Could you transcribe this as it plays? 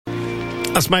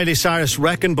That's Miley Cyrus,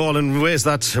 Wrecking Ball, in ways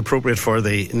that's appropriate for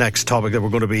the next topic that we're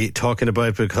going to be talking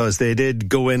about, because they did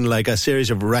go in like a series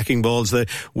of wrecking balls, the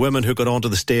women who got onto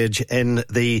the stage in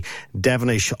the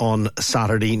Devonish on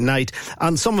Saturday night.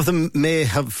 And some of them may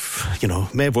have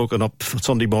woken up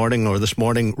Sunday morning or this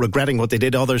morning regretting what they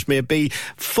did. Others may be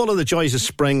full of the joys of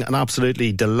spring and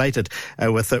absolutely delighted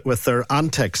with their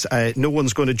antics. No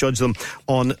one's going to judge them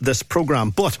on this programme.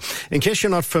 But in case you're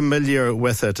not familiar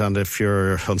with it, and if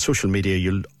you're on social media,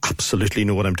 you'll absolutely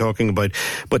know what I'm talking about.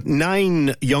 But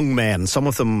 9 young men, some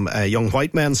of them young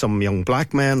white men, some young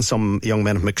black men, some young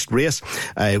men of mixed race,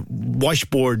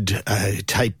 washboard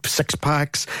type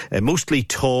six-packs, mostly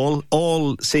tall,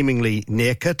 all seemingly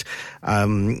naked.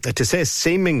 To say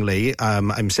seemingly,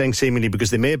 I'm saying seemingly because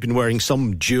they may have been wearing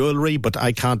some jewellery, but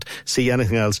I can't see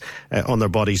anything else on their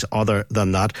bodies other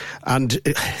than that. And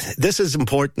this is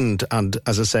important, and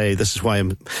as I say, this is why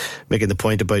I'm making the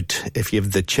point about if you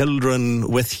have the children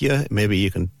with you, maybe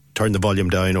you can turn the volume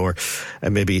down, or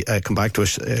maybe come back to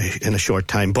us in a short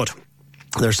time. But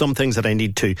there are some things that I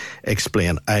need to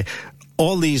explain.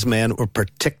 All these men were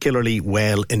particularly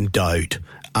well endowed,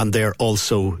 and they're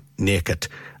also naked,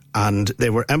 and they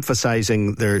were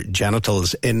emphasising their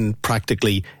genitals in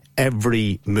practically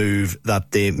every move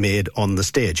that they made on the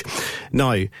stage.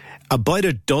 Now, about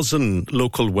a dozen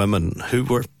local women who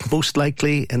were most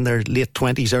likely in their late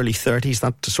 20s, early 30s,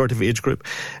 that sort of age group,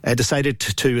 decided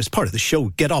to, as part of the show,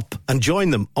 get up and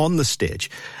join them on the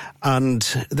stage. And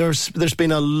there's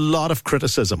been a lot of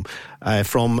criticism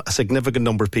from a significant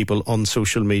number of people on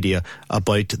social media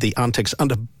about the antics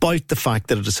and about the fact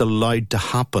that it is allowed to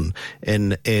happen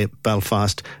in a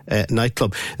Belfast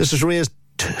nightclub. This was raised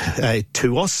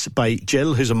to us by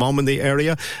Jill, who's a mum in the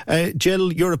area.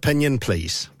 Jill, your opinion,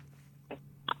 please.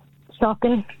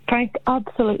 Shocking, Frank,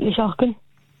 absolutely shocking.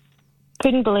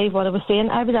 Couldn't believe what I was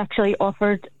seeing. I was actually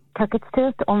offered tickets to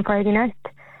it on Friday night,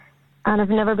 and I've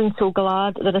never been so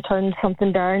glad that I turned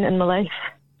something down in my life.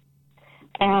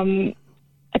 I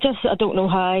don't know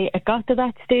how it got to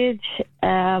that stage,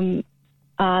 and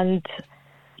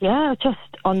yeah, just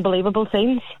unbelievable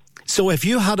scenes. So if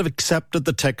you had accepted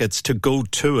the tickets to go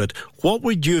to it, what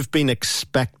would you have been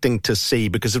expecting to see?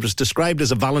 Because it was described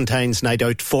as a Valentine's night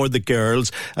out for the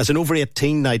girls, as an over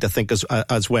 18 night, I think,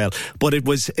 as well. But it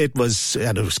was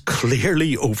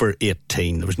clearly over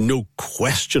 18. There was no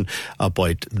question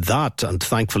about that. And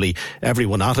thankfully,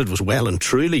 everyone at it was well and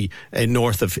truly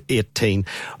north of 18.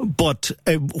 But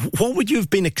what would you have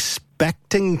been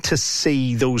expecting to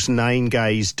see those 9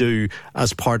 guys do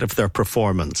as part of their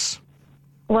performance?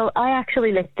 Well, I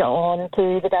actually looked on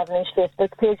to the Devonish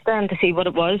Facebook page then to see what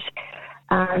it was,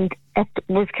 and it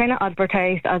was kind of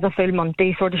advertised as a full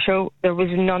Monty sort of show. There was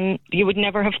none. You would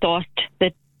never have thought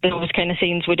that those kind of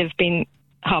scenes would have been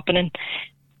happening.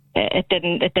 It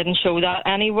didn't show that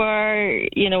anywhere.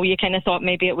 You know, you kind of thought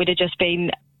maybe it would have just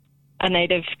been a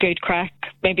night of good crack,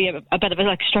 maybe a bit of a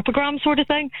like stripogram sort of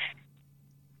thing.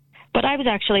 But I was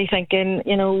actually thinking,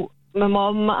 you know, my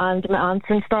mum and my aunts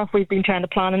and stuff, we've been trying to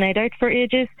plan a night out for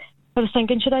ages. I was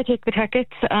thinking, should I take the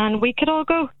tickets and we could all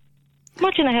go?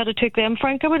 Imagine I had to take them,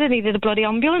 Frank. I would have needed a bloody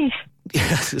ambulance.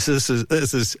 Yes, this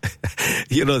is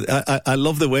you know, I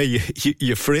love the way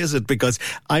you phrase it, because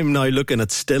I'm now looking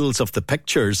at stills of the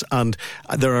pictures, and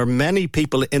there are many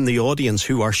people in the audience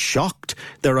who are shocked.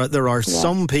 There are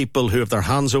some people who have their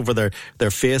hands over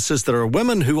their faces. There are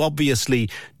women who obviously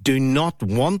do not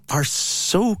want, are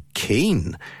so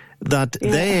keen that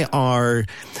they are,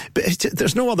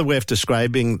 there's no other way of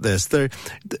describing this.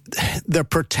 They're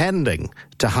pretending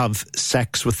to have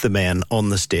sex with the men on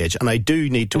the stage. And I do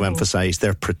need to emphasise,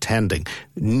 they're pretending.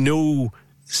 No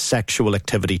sexual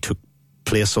activity took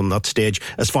place on that stage,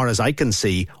 as far as I can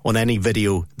see on any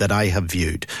video that I have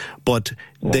viewed. But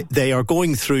they are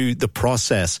going through the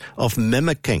process of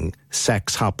mimicking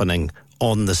sex happening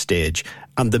on the stage,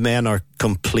 and the men are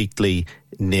completely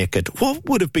naked. What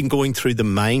would have been going through the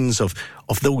minds of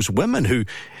those women who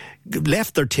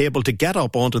left their table to get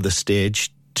up onto the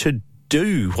stage to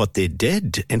do what they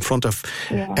did in front of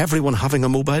everyone having a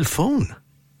mobile phone?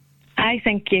 I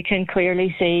think you can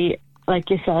clearly see, like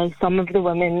you said, some of the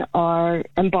women are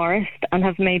embarrassed and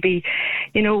have maybe,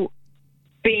 you know,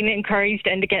 been encouraged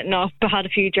into getting up, but had a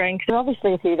few drinks. There are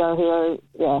obviously a few there who are,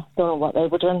 don't know what they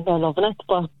were doing. They're loving it,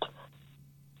 but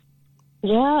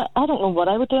yeah, I don't know what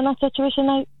I would do in that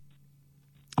situation.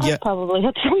 I'd probably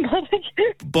hit somebody.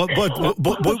 But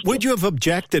would you have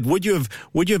objected? Would you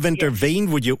have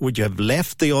intervened? Would you have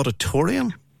left the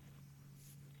auditorium?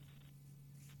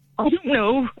 I don't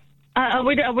know. I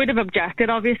would have objected.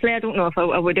 Obviously, I don't know if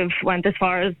I would have went as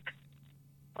far as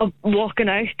walking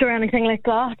out or anything like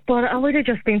that. But I would have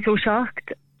just been so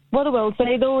shocked. What I will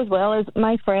say though as well is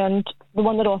my friend, the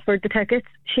one that offered the tickets,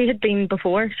 she had been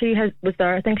before. Was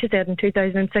there, I think she said in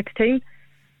 2016,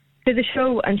 to the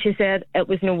show, and she said it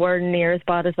was nowhere near as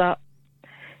bad as that.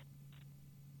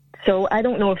 So I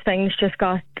don't know if things just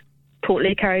got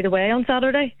totally carried away on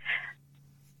Saturday.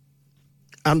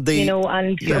 And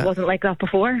it wasn't like that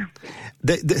before.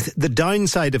 The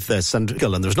downside of this, and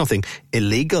there's nothing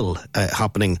illegal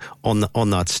happening on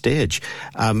that stage,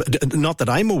 not that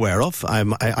I'm aware of.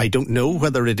 I don't know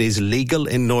whether it is legal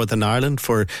in Northern Ireland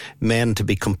for men to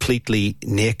be completely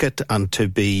naked and to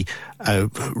be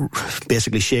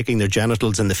basically shaking their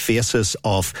genitals in the faces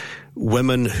of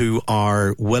women who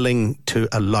are willing to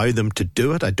allow them to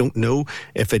do it. I don't know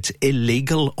if it's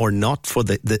illegal or not for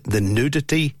the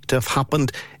nudity to have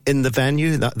happened in the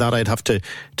venue. That I'd have to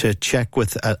check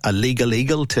with a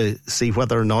legal to see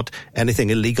whether or not anything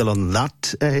illegal on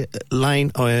that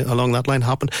along that line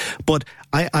happened. But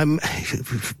I'm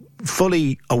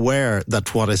fully aware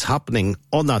that what is happening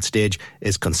on that stage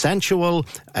is consensual.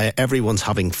 Everyone's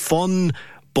having fun,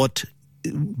 but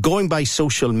going by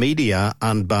social media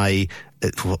and by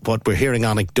what we're hearing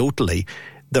anecdotally,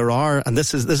 there are, and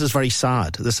this is very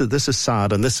sad. This is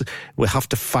sad, and we have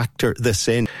to factor this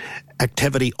in.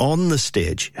 Activity on the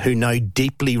stage who now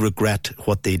deeply regret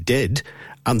what they did,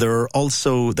 and there are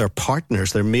also their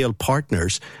partners, their male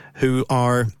partners, who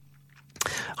are,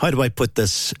 how do I put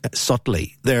this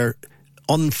subtly? They're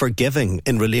unforgiving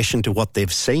in relation to what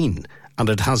they've seen. And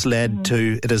it has led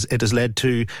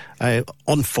to,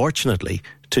 unfortunately,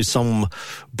 to some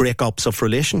breakups of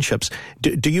relationships.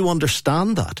 Do you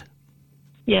understand that?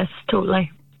 Yes,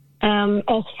 totally.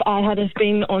 If I had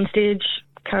been on stage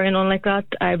carrying on like that,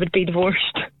 I would be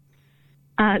divorced.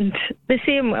 And the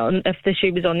same if the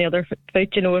shoe was on the other foot,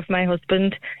 if my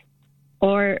husband,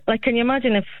 or like, can you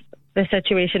imagine if the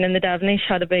situation in the Devonish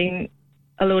had been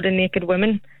a load of naked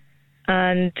women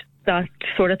and that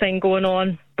sort of thing going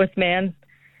on with men?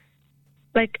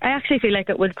 Like, I actually feel like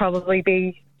it would probably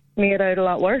be made out a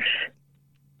lot worse,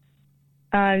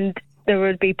 and there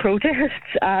would be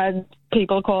protests and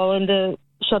people calling to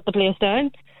shut the place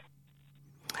down.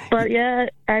 But yeah,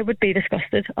 I would be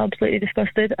disgusted, absolutely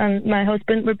disgusted, and my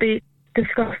husband would be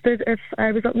disgusted if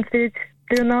I was up on stage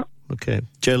doing that. Okay.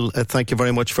 Jill, thank you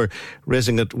very much for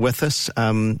raising it with us.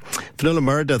 Fionola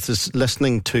Meredith is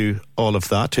listening to all of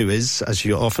that, who is, as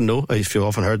you often know, if you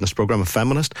often heard in this programme, a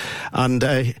feminist. And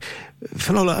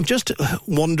Fionola, I'm just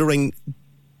wondering,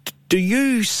 do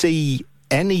you see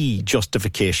any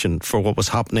justification for what was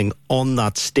happening on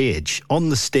the stage,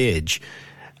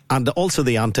 and also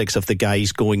the antics of the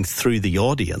guys going through the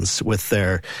audience with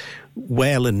their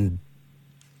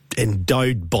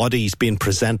endowed bodies being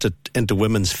presented into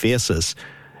women's faces?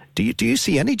 Do you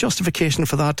see any justification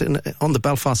for that on the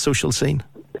Belfast social scene?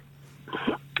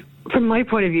 From my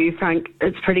point of view, Frank,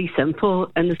 it's pretty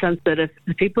simple in the sense that if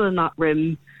the people in that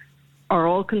room are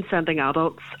all consenting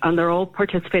adults and they're all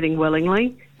participating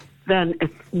willingly, then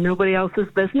it's nobody else's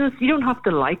business. You don't have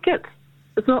to like it.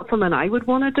 It's not something I would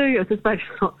want to do. It's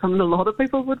especially not something a lot of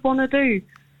people would want to do.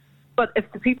 But if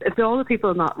all the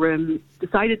people in that room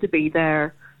decided to be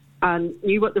there and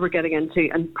knew what they were getting into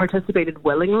and participated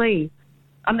willingly,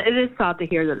 and it is sad to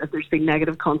hear that if there's been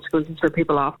negative consequences for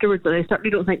people afterwards, and I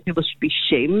certainly don't think people should be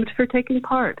shamed for taking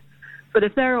part. But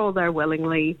if they're all there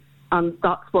willingly and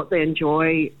that's what they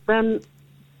enjoy, then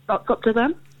that's up to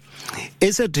them.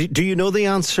 Is it? Do you know the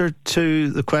answer to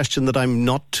the question that I'm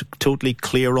not totally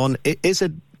clear on? Is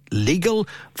it legal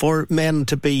for men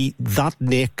to be that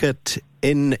naked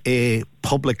in a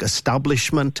public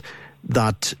establishment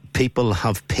that people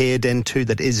have paid into,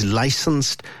 that is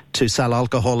licensed to sell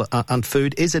alcohol and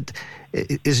food?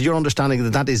 Is your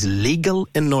understanding that is legal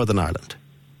in Northern Ireland?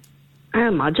 I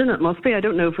imagine it must be. I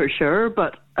don't know for sure,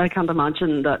 but I can't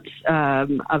imagine that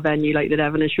a venue like the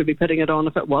Devonish would be putting it on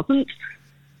if it wasn't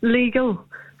legal.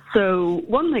 So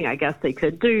one thing I guess they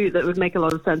could do that would make a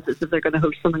lot of sense is if they're going to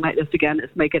host something like this again, is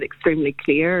make it extremely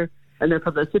clear in their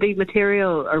publicity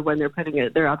material or when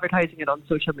they're advertising it on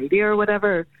social media or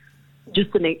whatever,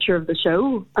 just the nature of the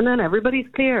show, and then everybody's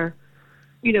clear,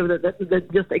 that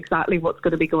just exactly what's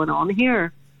going to be going on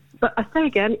here. But I say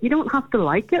again, you don't have to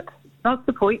like it. That's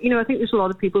the point. I think there's a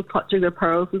lot of people clutching their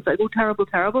pearls and saying, "Oh, terrible,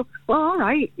 terrible." Well, all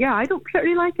right, yeah, I don't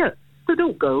particularly like it, so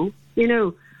don't go.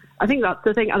 I think that's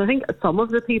the thing, and I think some of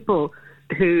the people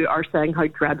who are saying how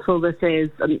dreadful this is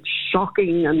and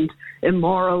shocking and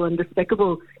immoral and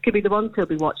despicable could be the ones who'll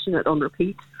be watching it on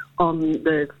repeat on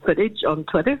the footage on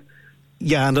Twitter.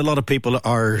 Yeah, and a lot of people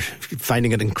are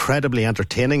finding it incredibly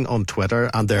entertaining on Twitter,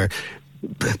 and they're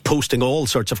posting all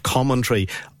sorts of commentary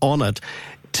on it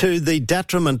to the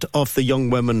detriment of the young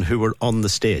women who were on the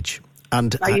stage.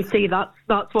 And now you see,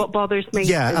 that's what bothers me.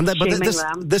 Yeah, and but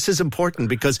this is important,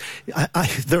 because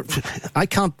I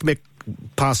can't make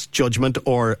past judgment,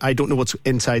 or I don't know what's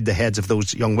inside the heads of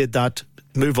those young women. That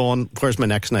move on, where's my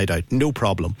next night out? No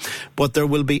problem. But there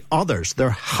will be others. There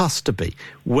has to be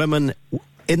women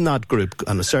in that group,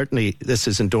 and certainly this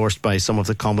is endorsed by some of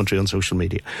the commentary on social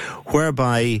media,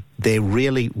 whereby they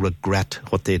really regret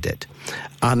what they did.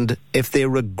 And if they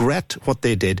regret what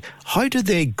they did, how do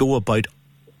they go about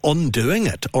undoing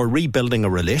it or rebuilding a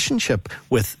relationship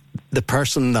with the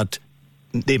person that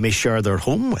they may share their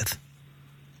home with?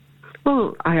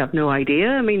 Well, I have no idea.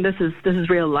 I mean, this is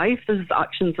real life. This is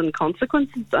actions and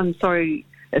consequences. I'm sorry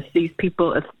if these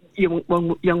people, if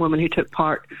young women who took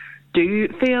part do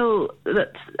feel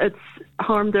that it's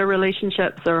harmed their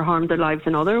relationships or harmed their lives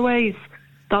in other ways.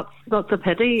 That's a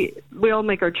pity. We all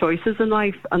make our choices in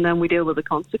life, and then we deal with the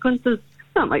consequences.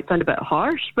 That might sound a bit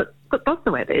harsh, but that's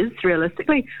the way it is,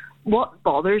 realistically. What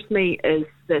bothers me is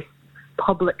this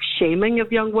public shaming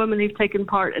of young women who've taken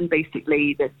part in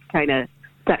basically this kind of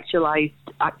sexualised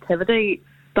activity.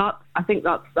 I think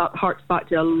that harks back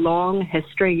to a long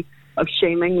history of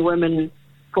shaming women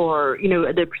for,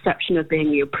 the perception of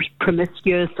being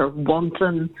promiscuous or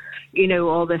wanton,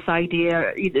 all this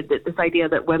idea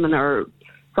that women are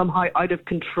somehow out of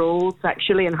control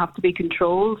sexually and have to be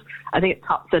controlled. I think it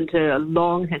taps into a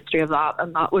long history of that,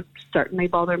 and that would certainly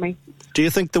bother me. Do you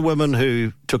think the women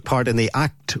who took part in the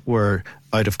act were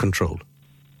out of control?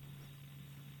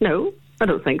 No, I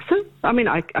don't think so. I mean,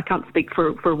 I can't speak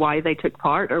for why they took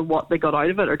part or what they got out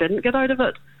of it or didn't get out of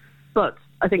it, but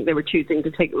I think they were choosing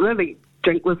to take, maybe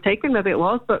drink was taken, maybe it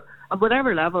was, but at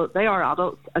whatever level, they are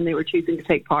adults and they were choosing to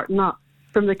take part in that.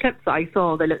 From the clips I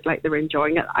saw, they looked like they were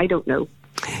enjoying it. I don't know.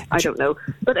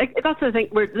 But that's the thing,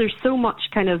 where there's so much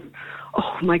kind of,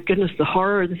 oh my goodness, the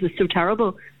horror, this is so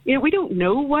terrible. We don't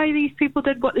know why these people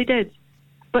did what they did.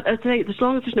 But I think as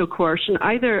long as there's no coercion,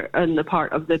 either on the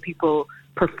part of the people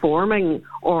performing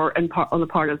or on the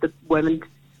part of the women,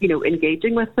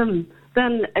 engaging with them,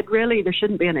 then there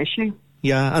shouldn't be an issue.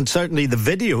 Yeah, and certainly the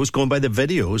videos, going by the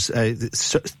videos,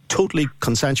 totally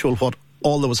consensual what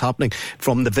all that was happening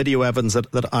from the video evidence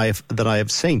that I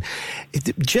have seen.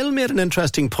 Jill made an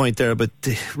interesting point there, but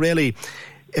really,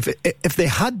 if they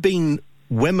had been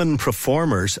women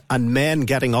performers and men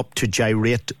getting up to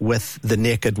gyrate with the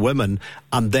naked women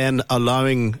and then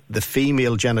allowing the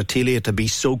female genitalia to be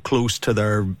so close to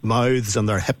their mouths and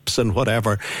their hips and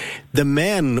whatever, the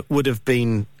men would have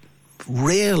been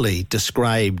really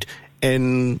described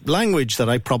in language that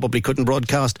I probably couldn't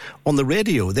broadcast on the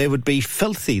radio. They would be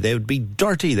filthy, they would be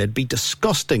dirty, they'd be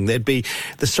disgusting, they'd be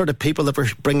the sort of people that were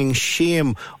bringing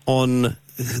shame on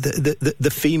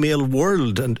the female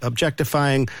world and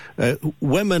objectifying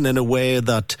women in a way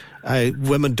that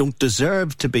women don't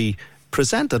deserve to be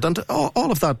presented. And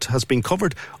all of that has been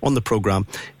covered on the programme.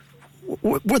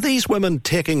 Were these women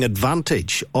taking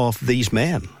advantage of these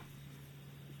men?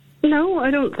 No, I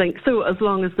don't think so, as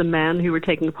long as the men who were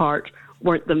taking part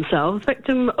weren't themselves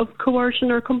victim of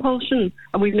coercion or compulsion,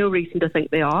 and we've no reason to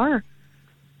think they are.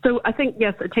 So I think,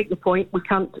 yes, I take the point. We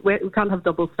can't have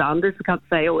double standards. We can't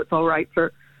say, it's all right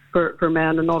for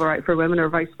men and not all right for women, or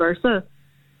vice versa.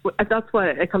 That's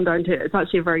why I come down to it. It's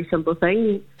actually a very simple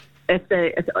thing.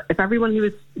 If everyone who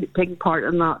was taking part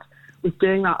in that was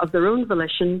doing that of their own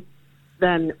volition,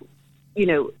 then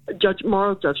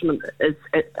moral judgment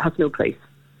has no place.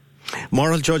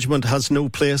 Moral judgment has no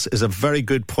place is a very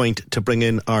good point to bring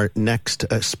in our next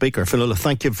speaker. Fionola,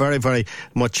 thank you very, very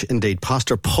much indeed.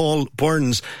 Pastor Paul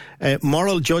Burns,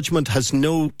 moral judgment has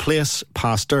no place,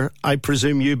 Pastor. I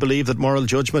presume you believe that moral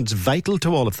judgment is vital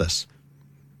to all of this?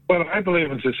 Well, I believe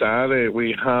in society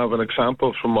we have an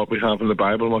example from what we have in the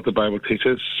Bible and what the Bible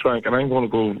teaches, Frank, and I'm going to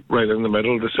go right in the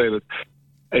middle to say that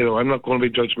I'm not going to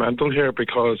be judgmental here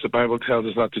because the Bible tells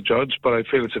us not to judge, but I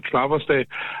feel it's a travesty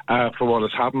for what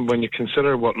has happened when you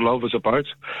consider what love is about,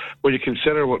 when you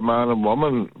consider what man and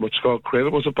woman, what God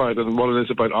created was about, and what it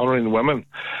is about honouring women.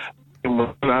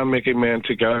 And making men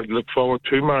together look forward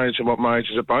to marriage and what marriage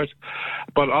is about.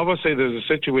 But obviously there's a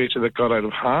situation that got out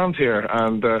of hand here,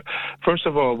 and first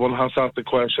of all, one has to ask the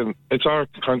question, it's our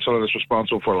council that is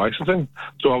responsible for licensing,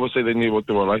 so obviously they knew what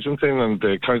they were licensing and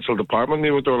the council department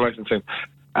knew what they were licensing.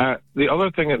 The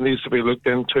other thing that needs to be looked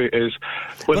into is...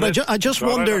 But I just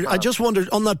wonder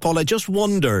on that, Paul, I just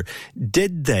wonder,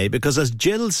 did they? Because as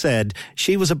Jill said,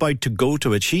 she was about to go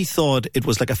to it. She thought it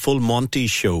was like a full Monty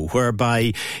show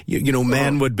whereby,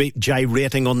 men would be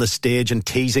gyrating on the stage and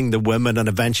teasing the women, and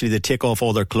eventually they take off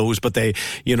all their clothes, but they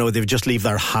would just leave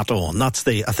their hat on. That's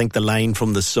I think the line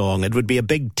from the song. It would be a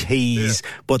big tease,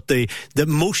 but the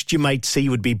most you might see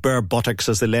would be bare buttocks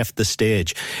as they left the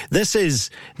stage. This is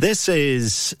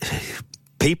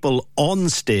people on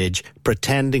stage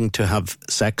pretending to have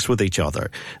sex with each other.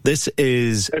 This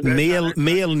is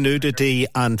male nudity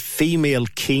and female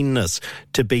keenness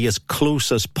to be as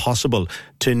close as possible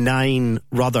to 9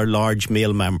 rather large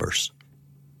male members.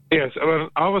 Yes, I mean,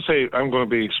 obviously I'm going to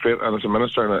be straight, and as a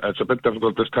minister, and it's a bit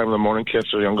difficult this time of the morning, in case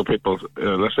there are younger people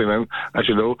listening in, as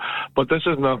you know, but this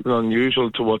is nothing unusual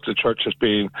to what the church has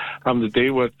been having to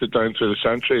deal with down through the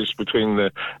centuries between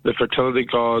the fertility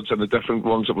gods and the different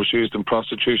ones that was used in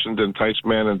prostitution to entice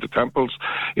men into temples.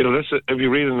 This, if you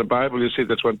read in the Bible, you see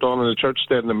this went on, and the church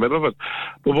stayed in the middle of it.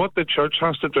 But what the church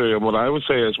has to do, and what I would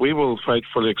say, is we will fight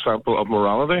for the example of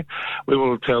morality. We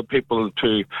will tell people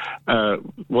to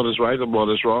what is right and what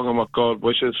is wrong, and what God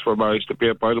wishes for marriage to be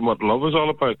about, and what love is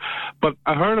all about. But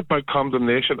I heard about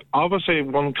condemnation. Obviously,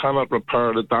 one cannot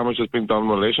repair the damage that's been done in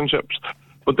relationships.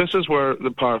 But this is where the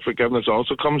power of forgiveness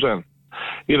also comes in.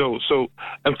 So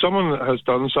if someone has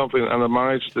done something and a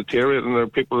marriage is deteriorating, and there are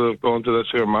people who have gone to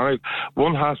this who are married,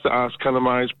 one has to ask, can a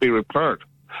marriage be repaired?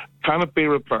 Can it be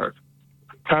repaired?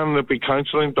 Can there be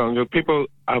counselling done? People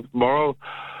have moral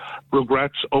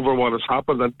regrets over what has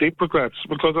happened, and deep regrets,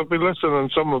 because I've been listening, and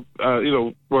some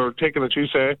were taking, as you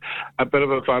say, a bit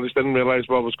of advantage, didn't realise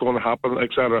what was going to happen,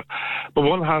 etc. But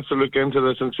one has to look into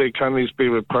this and say, can these be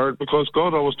repaired? Because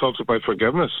God always talks about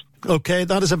forgiveness. Okay,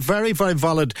 that is a very, very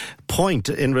valid point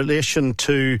in relation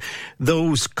to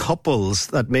those couples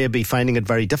that may be finding it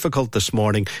very difficult this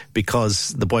morning because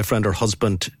the boyfriend or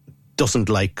husband doesn't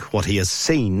like what he has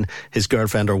seen his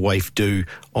girlfriend or wife do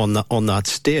on that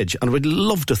stage. And we'd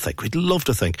love to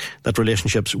think that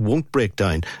relationships won't break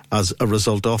down as a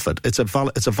result of it. It's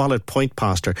a valid point,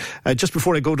 Pastor. Just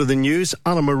before I go to the news,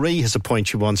 Anna Marie has a point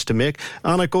she wants to make.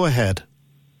 Anna, go ahead.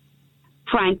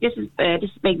 Frank, this is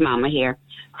Big Mama here.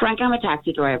 Frank, I'm a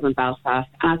taxi driver in Belfast,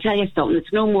 and I'll tell you something,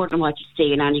 it's no more than what you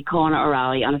see in any corner or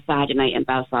alley on a Saturday night in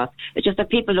Belfast. It's just that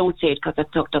people don't see it because they're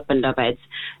tucked up in their beds.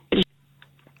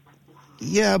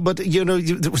 Yeah, but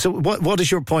so what is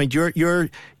your point? Your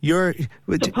The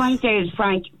point is,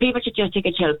 Frank, people should just take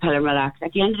a chill pill and relax.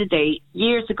 At the end of the day,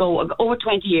 years ago, over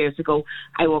 20 years ago,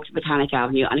 I walked to Botanic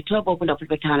Avenue, and a club opened up at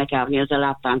Botanic Avenue as a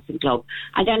lap dancing club.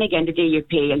 And then again, the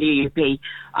DUP and the UUP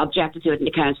objected to it in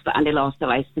the council, and they lost the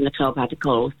license, and the club had to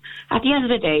close. At the end of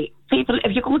the day, people,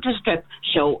 if you go to a strip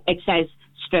show, it says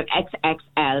strip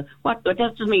XXL. What does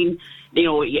that mean?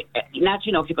 Naturally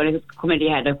enough, you're going to come into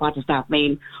your head of what does that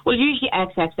mean? Well, usually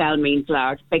XXL means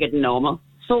large, bigger than normal.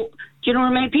 So, do you know what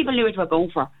I mean? People knew what they were going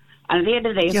for. And at the end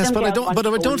of the day, yes, but I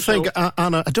don't think,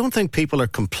 Anna, I don't think people are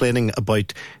complaining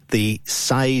about the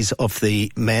size of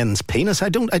the men's penis. I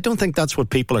don't think that's what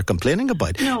people are complaining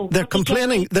about. No, they're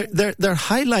complaining. They're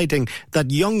highlighting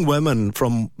that young women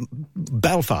from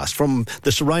Belfast, from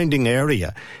the surrounding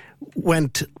area,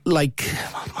 went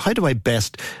how do I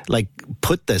best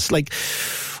put this?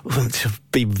 To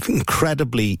be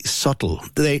incredibly subtle.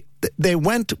 They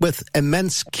went with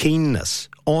immense keenness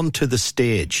onto the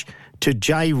stage to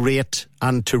gyrate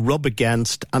and to rub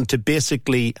against and to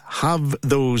basically have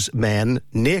those men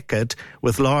naked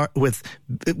with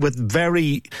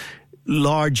very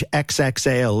large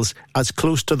XXLs as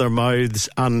close to their mouths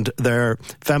and their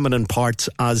feminine parts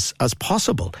as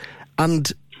possible.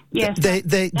 And yes,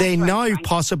 they now right.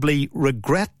 possibly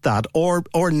regret that, or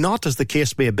not, as the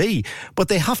case may be, but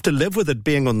they have to live with it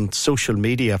being on social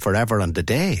media forever and a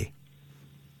day.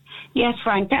 Yes,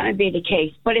 Frank, that would be the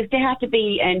case. But if they had to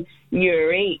be in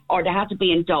Newry, or they had to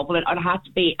be in Dublin, or they had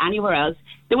to be anywhere else,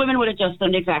 the women would have just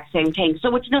done the exact same thing.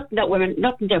 So it's nothing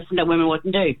different that women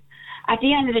wouldn't do. At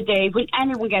the end of the day, when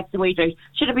anyone gets the way through,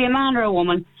 should it be a man or a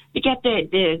woman, they get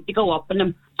the go up in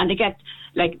them, and they get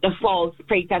the false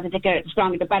pretense that they get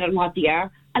stronger, the better than what they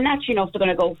are, and that's they're going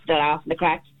to go for the laugh and the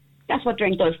cracks. That's what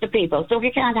drink does to people. So if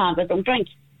you can't handle it, don't drink.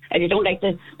 If you don't like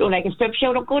a strip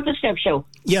show, don't go to the strip show.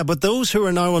 Yeah, but those who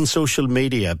are now on social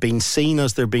media being seen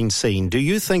as they're being seen, do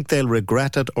you think they'll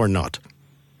regret it or not?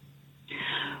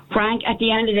 Frank, at the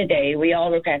end of the day, we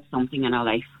all regret something in our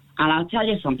life. And I'll tell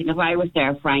you something, if I was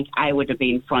there, Frank, I would have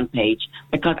been front page,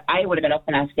 because I would have got up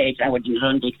on that stage and I would have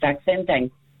done the exact same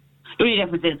thing. The only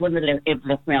difference is it wouldn't have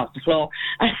lifted me off the floor.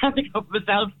 I have to go up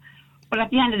myself. But at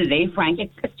the end of the day, Frank,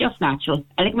 it's just natural.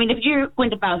 And I mean, if you're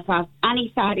going to Belfast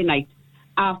any Saturday night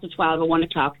after 12 or 1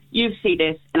 o'clock, you see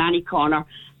this in any corner,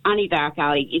 any dark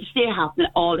alley. You see it happening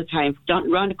all the time,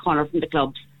 round the corner from the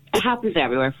clubs. It happens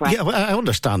everywhere, Frank. Yeah, well, I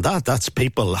understand that. That's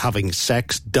people having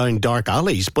sex down dark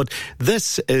alleys. But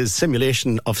this is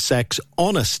simulation of sex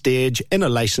on a stage in a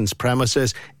licensed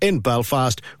premises in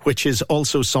Belfast, which is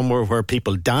also somewhere where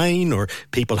people dine, or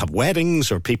people have weddings,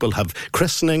 or people have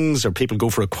christenings, or people go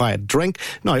for a quiet drink.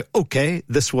 Now, OK,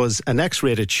 this was an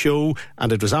X-rated show,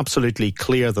 and it was absolutely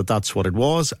clear that that's what it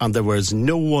was, and there was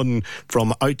no one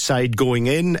from outside going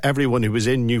in. Everyone who was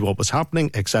in knew what was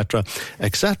happening, etc.,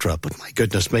 etc. But my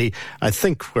goodness me, I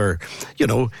think we're,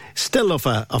 still of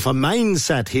a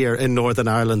mindset here in Northern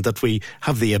Ireland that we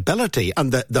have the ability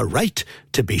and the right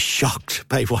to be shocked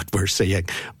by what we're seeing.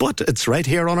 But it's right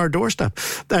here on our doorstep.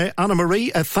 Anna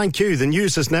Marie, thank you. The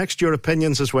news is next. Your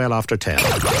opinions as well after 10.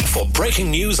 For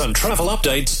breaking news and travel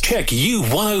updates, check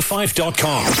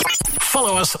u105.com.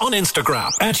 Follow us on Instagram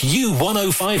at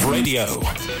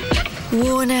u105radio.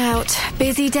 Worn out,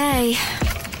 busy day.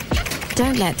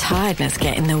 Don't let tiredness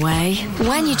get in the way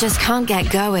when you just can't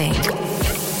get going.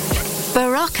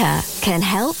 Barocca can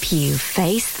help you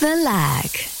face the lag.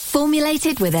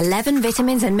 Formulated with 11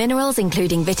 vitamins and minerals,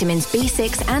 including vitamins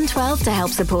B6 and 12 to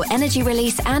help support energy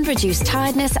release and reduce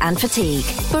tiredness and fatigue.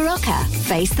 Barocca,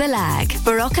 face the lag.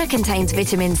 Barocca contains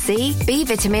vitamin C, B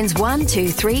vitamins 1, 2,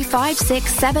 3, 5,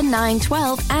 6, 7, 9,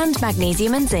 12 and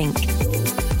magnesium and zinc.